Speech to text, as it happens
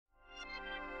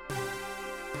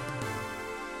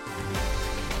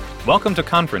Welcome to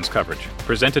conference coverage,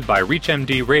 presented by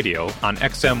ReachMD Radio on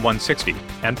XM 160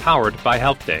 and powered by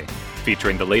Health Day,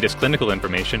 featuring the latest clinical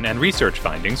information and research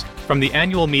findings from the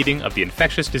annual meeting of the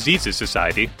Infectious Diseases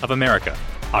Society of America,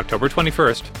 October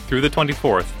 21st through the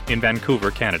 24th in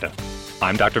Vancouver, Canada.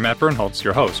 I'm Dr. Matt Bernholtz,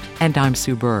 your host. And I'm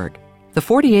Sue Berg. The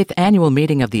 48th annual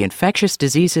meeting of the Infectious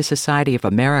Diseases Society of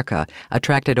America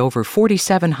attracted over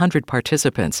 4,700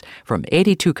 participants from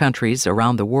 82 countries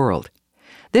around the world.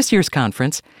 This year's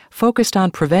conference, focused on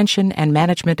prevention and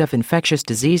management of infectious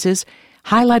diseases,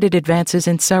 highlighted advances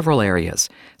in several areas,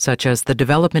 such as the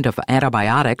development of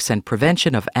antibiotics and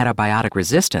prevention of antibiotic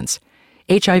resistance,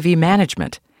 HIV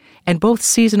management, and both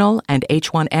seasonal and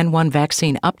H1N1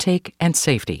 vaccine uptake and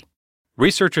safety.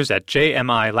 Researchers at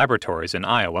JMI Laboratories in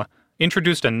Iowa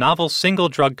introduced a novel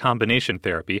single-drug combination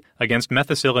therapy against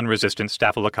methicillin-resistant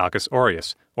Staphylococcus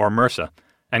aureus, or MRSA,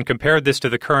 and compared this to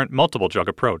the current multiple-drug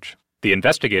approach. The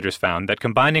investigators found that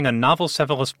combining a novel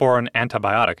cephalosporin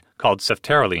antibiotic called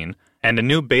ceftaroline and a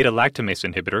new beta-lactamase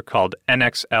inhibitor called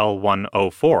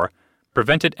NXL104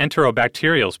 prevented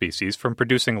enterobacterial species from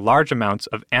producing large amounts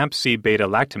of AMP-C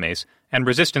beta-lactamase and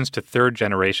resistance to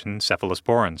third-generation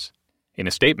cephalosporins. In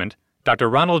a statement, Dr.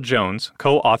 Ronald Jones,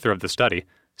 co-author of the study,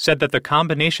 said that the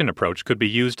combination approach could be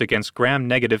used against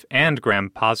gram-negative and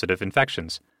gram-positive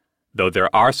infections. Though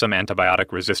there are some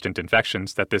antibiotic-resistant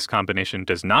infections that this combination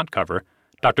does not cover,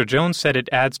 Dr. Jones said it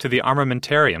adds to the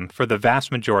armamentarium for the vast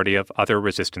majority of other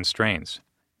resistant strains.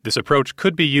 This approach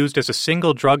could be used as a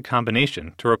single-drug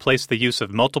combination to replace the use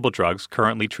of multiple drugs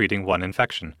currently treating one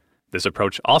infection. This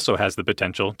approach also has the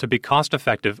potential to be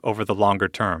cost-effective over the longer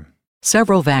term.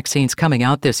 Several vaccines coming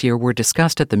out this year were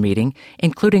discussed at the meeting,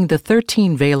 including the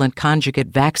 13-valent conjugate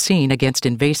vaccine against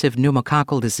invasive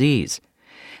pneumococcal disease.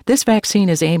 This vaccine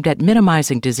is aimed at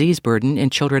minimizing disease burden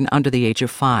in children under the age of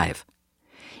 5.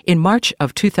 In March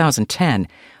of 2010,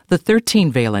 the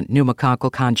 13-valent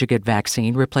pneumococcal conjugate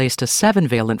vaccine replaced a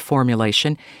 7-valent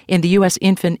formulation in the U.S.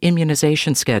 infant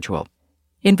immunization schedule.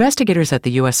 Investigators at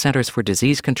the U.S. Centers for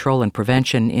Disease Control and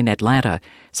Prevention in Atlanta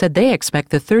said they expect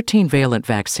the 13-valent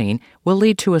vaccine will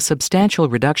lead to a substantial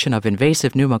reduction of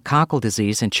invasive pneumococcal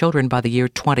disease in children by the year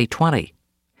 2020.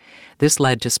 This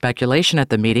led to speculation at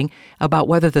the meeting about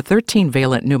whether the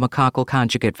 13-valent pneumococcal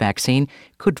conjugate vaccine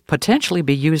could potentially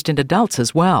be used in adults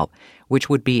as well, which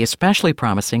would be especially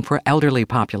promising for elderly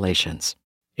populations.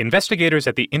 Investigators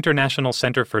at the International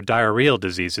Center for Diarrheal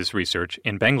Diseases Research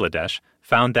in Bangladesh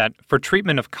found that, for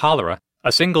treatment of cholera,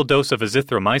 a single dose of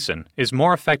azithromycin is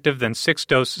more effective than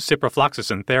 6-dose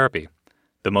ciprofloxacin therapy,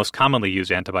 the most commonly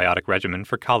used antibiotic regimen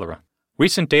for cholera.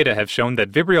 Recent data have shown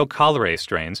that Vibrio cholerae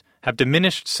strains have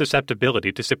diminished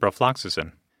susceptibility to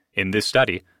ciprofloxacin. In this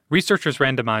study, researchers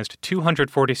randomized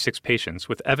 246 patients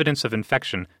with evidence of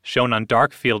infection shown on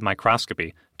dark field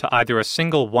microscopy to either a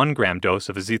single 1-gram dose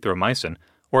of azithromycin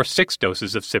or 6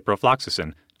 doses of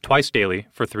ciprofloxacin twice daily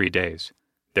for 3 days.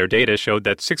 Their data showed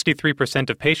that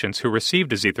 63% of patients who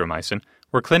received azithromycin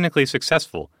were clinically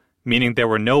successful, meaning there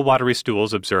were no watery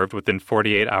stools observed within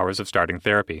 48 hours of starting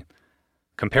therapy.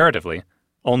 Comparatively,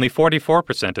 only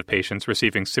 44% of patients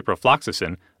receiving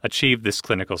ciprofloxacin achieved this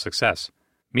clinical success.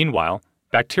 Meanwhile,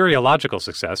 bacteriological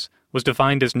success was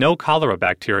defined as no cholera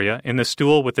bacteria in the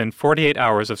stool within 48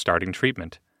 hours of starting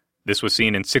treatment. This was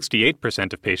seen in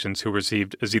 68% of patients who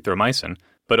received azithromycin,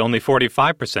 but only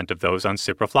 45% of those on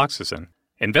ciprofloxacin.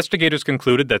 Investigators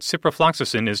concluded that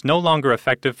ciprofloxacin is no longer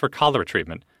effective for cholera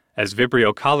treatment, as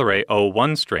Vibrio cholerae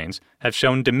 01 strains have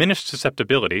shown diminished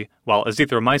susceptibility, while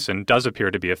azithromycin does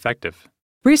appear to be effective.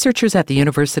 Researchers at the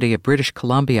University of British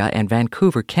Columbia and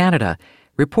Vancouver, Canada,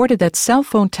 reported that cell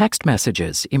phone text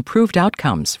messages improved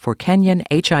outcomes for Kenyan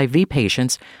HIV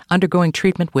patients undergoing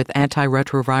treatment with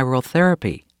antiretroviral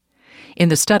therapy. In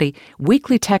the study,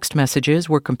 weekly text messages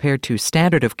were compared to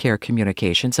standard of care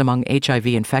communications among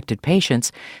HIV-infected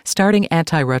patients starting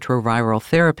antiretroviral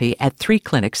therapy at 3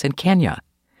 clinics in Kenya.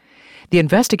 The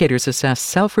investigators assessed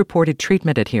self-reported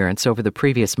treatment adherence over the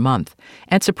previous month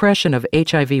and suppression of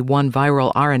HIV-1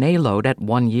 viral RNA load at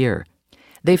 1 year.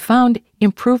 They found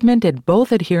improvement in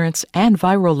both adherence and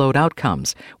viral load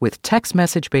outcomes with text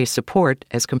message-based support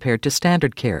as compared to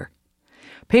standard care.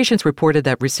 Patients reported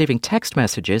that receiving text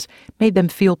messages made them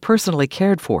feel personally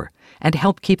cared for and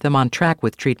helped keep them on track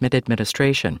with treatment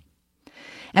administration.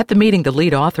 At the meeting, the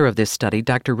lead author of this study,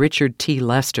 Dr. Richard T.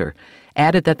 Lester,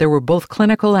 added that there were both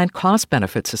clinical and cost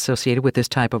benefits associated with this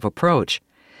type of approach.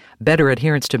 Better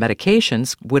adherence to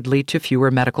medications would lead to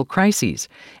fewer medical crises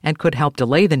and could help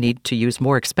delay the need to use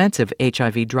more expensive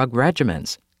HIV drug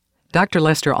regimens. Dr.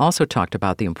 Lester also talked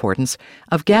about the importance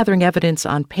of gathering evidence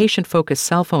on patient-focused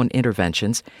cell phone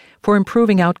interventions for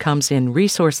improving outcomes in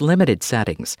resource-limited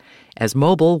settings as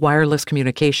mobile wireless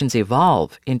communications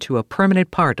evolve into a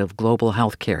permanent part of global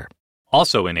health care.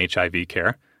 Also in HIV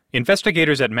care,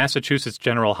 investigators at Massachusetts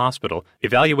General Hospital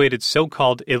evaluated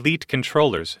so-called elite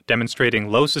controllers demonstrating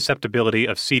low susceptibility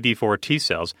of CD4 T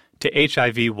cells to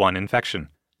HIV-1 infection.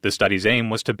 The study's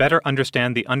aim was to better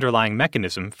understand the underlying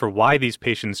mechanism for why these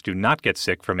patients do not get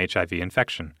sick from HIV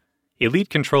infection.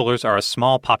 Elite controllers are a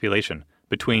small population,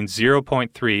 between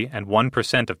 0.3 and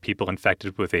 1% of people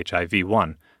infected with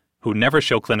HIV-1, who never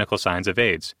show clinical signs of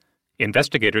AIDS.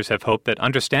 Investigators have hoped that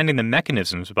understanding the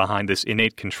mechanisms behind this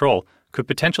innate control could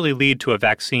potentially lead to a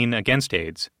vaccine against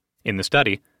AIDS. In the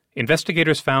study,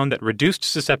 investigators found that reduced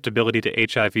susceptibility to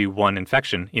HIV-1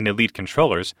 infection in elite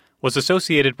controllers was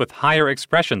associated with higher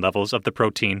expression levels of the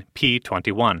protein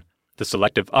P21. The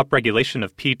selective upregulation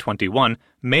of P21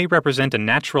 may represent a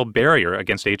natural barrier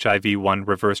against HIV-1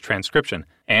 reverse transcription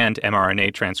and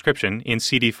mRNA transcription in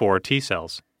CD4 T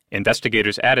cells.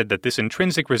 Investigators added that this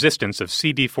intrinsic resistance of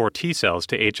CD4 T cells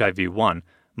to HIV-1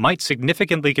 might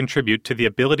significantly contribute to the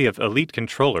ability of elite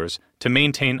controllers to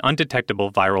maintain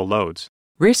undetectable viral loads.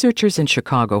 Researchers in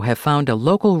Chicago have found a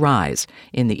local rise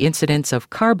in the incidence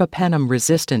of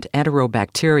carbapenem-resistant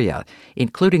enterobacteria,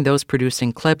 including those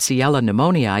producing Klebsiella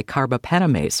pneumoniae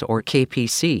carbapenemase, or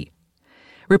KPC.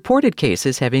 Reported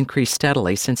cases have increased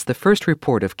steadily since the first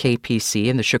report of KPC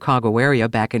in the Chicago area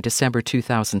back in December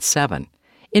 2007.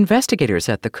 Investigators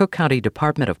at the Cook County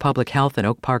Department of Public Health in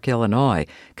Oak Park, Illinois,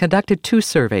 conducted 2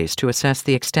 surveys to assess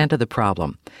the extent of the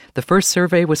problem. The first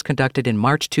survey was conducted in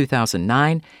March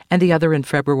 2009 and the other in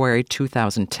February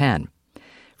 2010.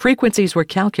 Frequencies were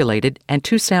calculated and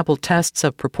 2 sample tests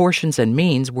of proportions and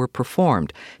means were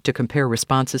performed to compare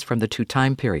responses from the 2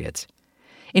 time periods.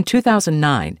 In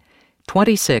 2009,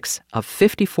 26 of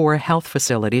 54 health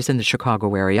facilities in the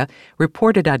Chicago area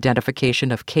reported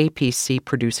identification of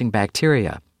KPC-producing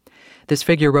bacteria. This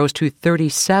figure rose to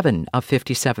 37 of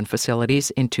 57 facilities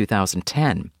in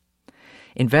 2010.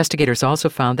 Investigators also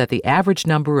found that the average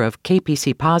number of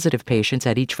KPC-positive patients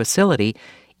at each facility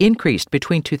increased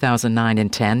between 2009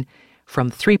 and 10 from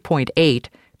 3.8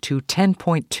 to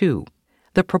 10.2.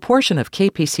 The proportion of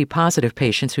KPC-positive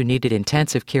patients who needed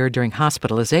intensive care during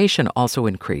hospitalization also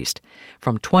increased,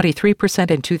 from 23%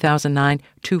 in 2009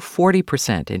 to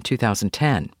 40% in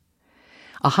 2010.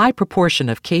 A high proportion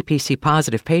of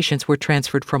KPC-positive patients were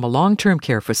transferred from a long-term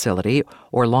care facility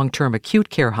or long-term acute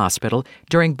care hospital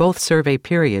during both survey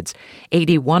periods,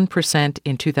 81%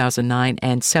 in 2009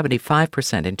 and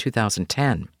 75% in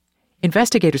 2010.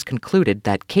 Investigators concluded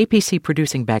that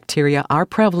KPC-producing bacteria are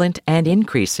prevalent and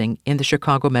increasing in the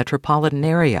Chicago metropolitan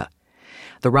area.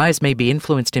 The rise may be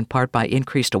influenced in part by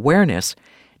increased awareness,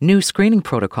 new screening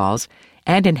protocols,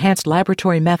 and enhanced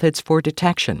laboratory methods for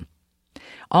detection.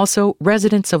 Also,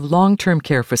 residents of long-term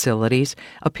care facilities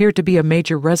appear to be a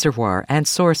major reservoir and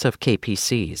source of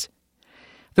KPCs.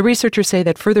 The researchers say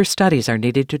that further studies are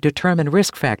needed to determine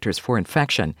risk factors for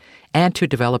infection and to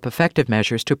develop effective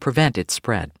measures to prevent its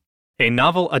spread. A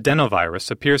novel adenovirus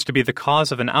appears to be the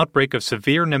cause of an outbreak of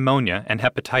severe pneumonia and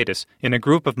hepatitis in a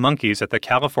group of monkeys at the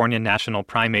California National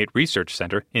Primate Research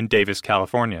Center in Davis,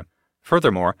 California.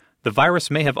 Furthermore, the virus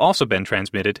may have also been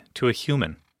transmitted to a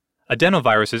human.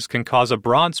 Adenoviruses can cause a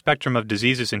broad spectrum of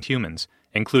diseases in humans,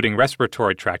 including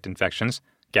respiratory tract infections,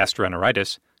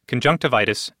 gastroenteritis,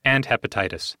 conjunctivitis, and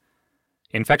hepatitis.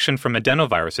 Infection from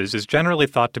adenoviruses is generally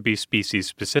thought to be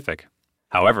species-specific.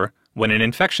 However, when an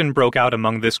infection broke out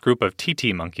among this group of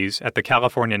TT monkeys at the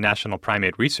California National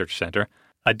Primate Research Center,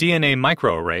 a DNA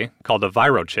microarray, called a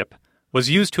virochip, was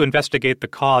used to investigate the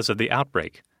cause of the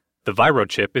outbreak. The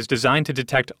virochip is designed to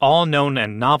detect all known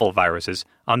and novel viruses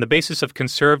on the basis of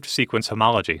conserved sequence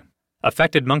homology.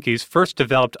 Affected monkeys first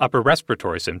developed upper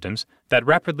respiratory symptoms that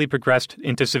rapidly progressed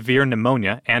into severe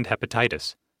pneumonia and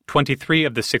hepatitis. 23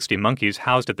 of the 60 monkeys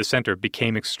housed at the center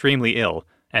became extremely ill,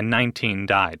 and 19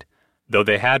 died, though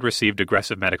they had received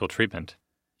aggressive medical treatment.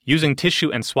 Using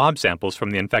tissue and swab samples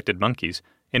from the infected monkeys,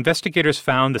 investigators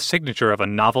found the signature of a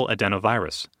novel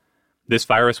adenovirus. This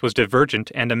virus was divergent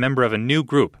and a member of a new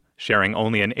group, sharing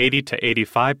only an 80 to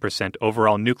 85%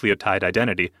 overall nucleotide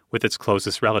identity with its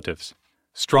closest relatives.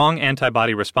 Strong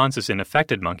antibody responses in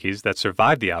affected monkeys that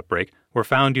survived the outbreak were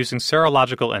found using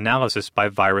serological analysis by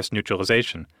virus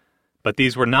neutralization, but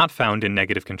these were not found in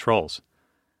negative controls.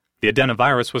 The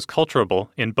adenovirus was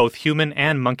culturable in both human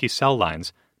and monkey cell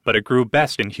lines, but it grew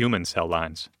best in human cell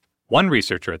lines. One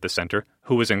researcher at the center,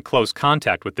 who was in close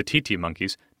contact with the TT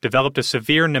monkeys, developed a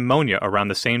severe pneumonia around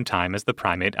the same time as the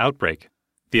primate outbreak.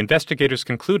 The investigators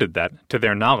concluded that, to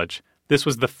their knowledge, This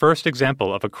was the first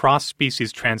example of a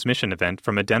cross-species transmission event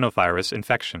from adenovirus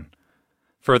infection.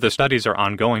 Further studies are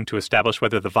ongoing to establish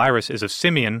whether the virus is of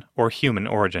simian or human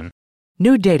origin.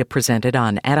 New data presented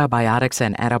on antibiotics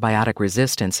and antibiotic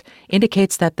resistance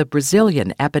indicates that the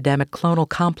Brazilian epidemic clonal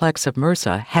complex of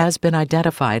MRSA has been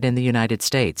identified in the United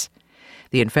States.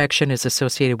 The infection is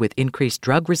associated with increased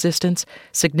drug resistance,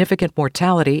 significant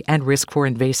mortality, and risk for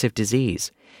invasive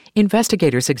disease.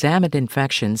 Investigators examined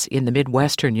infections in the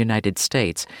Midwestern United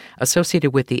States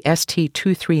associated with the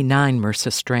ST239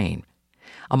 MRSA strain.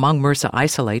 Among MRSA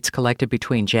isolates collected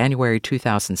between January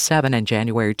 2007 and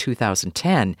January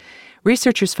 2010,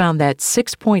 researchers found that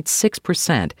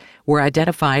 6.6% were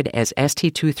identified as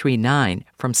ST239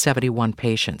 from 71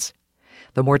 patients.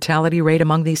 The mortality rate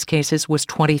among these cases was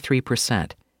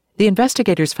 23%. The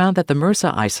investigators found that the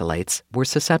MRSA isolates were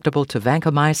susceptible to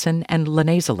vancomycin and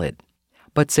linezolid.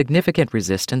 But significant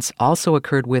resistance also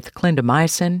occurred with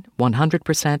clindamycin,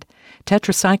 100%,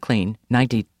 tetracycline,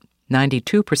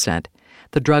 92%,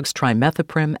 the drugs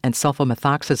trimethoprim and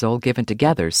sulfamethoxazole given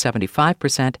together,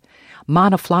 75%,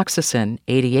 monofloxacin,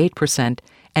 88%,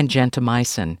 and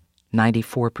gentamicin,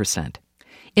 94%.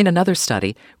 In another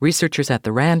study, researchers at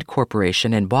the RAND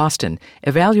Corporation in Boston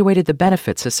evaluated the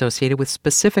benefits associated with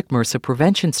specific MRSA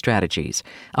prevention strategies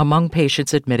among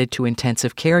patients admitted to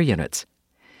intensive care units.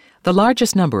 The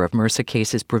largest number of MRSA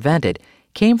cases prevented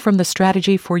came from the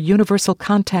strategy for universal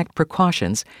contact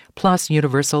precautions plus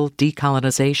universal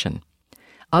decolonization.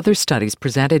 Other studies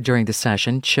presented during the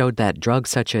session showed that drugs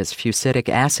such as fusidic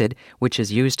acid, which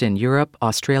is used in Europe,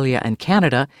 Australia, and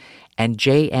Canada, and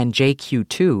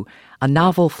JNJQ2, a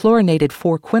novel fluorinated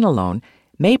 4-quinolone,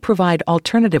 may provide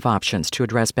alternative options to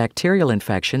address bacterial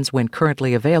infections when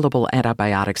currently available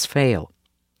antibiotics fail.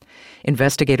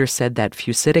 Investigators said that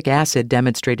fusidic acid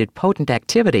demonstrated potent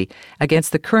activity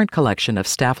against the current collection of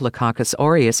Staphylococcus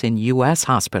aureus in U.S.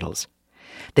 hospitals.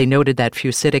 They noted that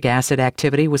fusidic acid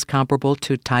activity was comparable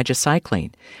to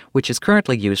tigecycline, which is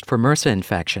currently used for MRSA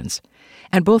infections,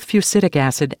 and both fusidic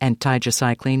acid and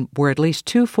tigecycline were at least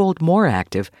twofold more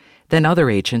active than other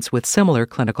agents with similar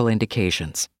clinical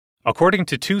indications. According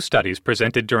to two studies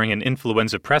presented during an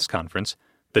influenza press conference,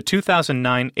 the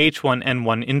 2009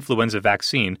 H1N1 influenza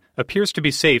vaccine appears to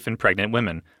be safe in pregnant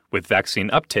women, with vaccine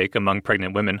uptake among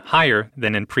pregnant women higher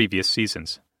than in previous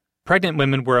seasons. Pregnant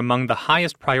women were among the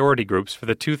highest priority groups for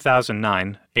the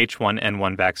 2009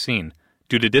 H1N1 vaccine,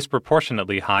 due to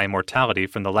disproportionately high mortality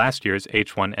from the last year's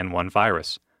H1N1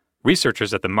 virus.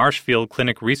 Researchers at the Marshfield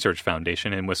Clinic Research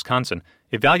Foundation in Wisconsin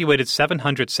evaluated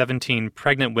 717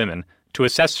 pregnant women to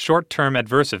assess short-term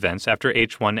adverse events after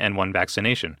H1N1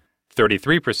 vaccination.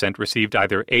 33% received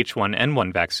either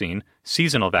H1N1 vaccine,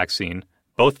 seasonal vaccine,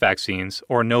 both vaccines,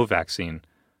 or no vaccine.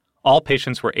 All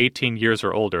patients were 18 years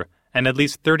or older and at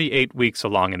least 38 weeks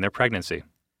along in their pregnancy.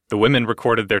 The women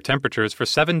recorded their temperatures for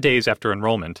 7 days after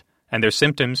enrollment, and their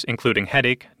symptoms, including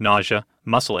headache, nausea,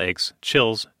 muscle aches,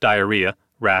 chills, diarrhea,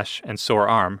 rash, and sore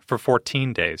arm, for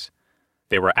 14 days.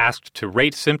 They were asked to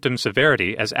rate symptom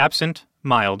severity as absent,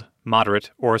 mild,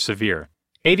 moderate, or severe.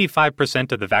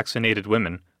 85% of the vaccinated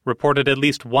women reported at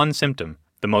least one symptom,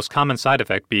 the most common side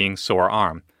effect being sore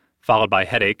arm, followed by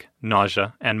headache,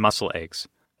 nausea, and muscle aches.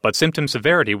 But symptom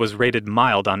severity was rated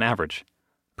mild on average.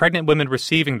 Pregnant women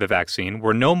receiving the vaccine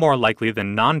were no more likely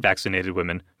than non-vaccinated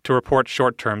women to report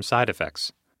short-term side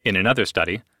effects. In another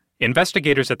study,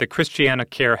 investigators at the Christiana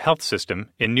Care Health System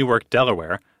in Newark,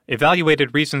 Delaware,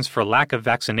 evaluated reasons for lack of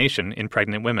vaccination in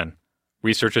pregnant women.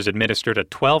 Researchers administered a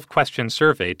 12-question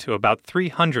survey to about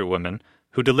 300 women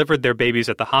who delivered their babies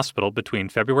at the hospital between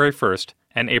February 1st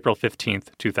and April 15th,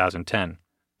 2010.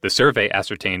 The survey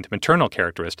ascertained maternal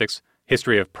characteristics,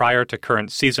 history of prior to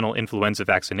current seasonal influenza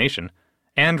vaccination,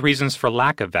 and reasons for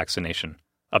lack of vaccination.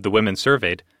 Of the women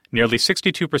surveyed, nearly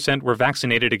 62% were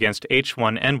vaccinated against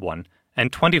H1N1,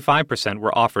 and 25%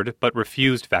 were offered but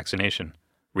refused vaccination.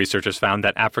 Researchers found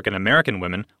that African American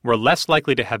women were less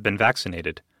likely to have been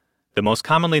vaccinated. The most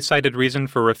commonly cited reason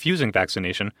for refusing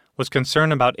vaccination was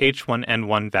concern about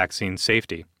H1N1 vaccine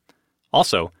safety.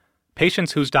 Also,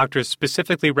 patients whose doctors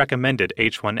specifically recommended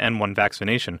H1N1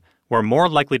 vaccination were more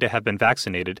likely to have been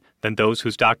vaccinated than those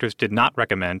whose doctors did not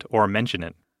recommend or mention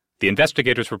it. The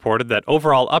investigators reported that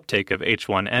overall uptake of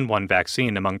H1N1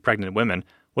 vaccine among pregnant women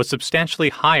was substantially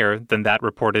higher than that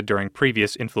reported during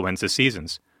previous influenza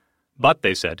seasons. But,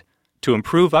 they said, to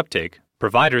improve uptake,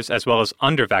 providers as well as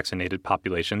under-vaccinated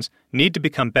populations need to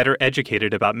become better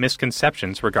educated about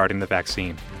misconceptions regarding the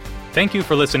vaccine. Thank you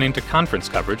for listening to conference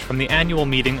coverage from the annual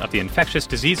meeting of the Infectious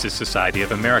Diseases Society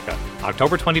of America,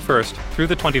 October 21st through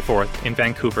the 24th in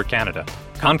Vancouver, Canada.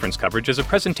 Conference coverage is a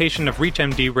presentation of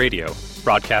ReachMD Radio,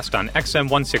 broadcast on XM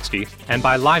 160 and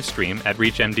by live stream at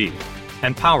ReachMD,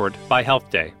 and powered by Health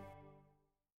Day.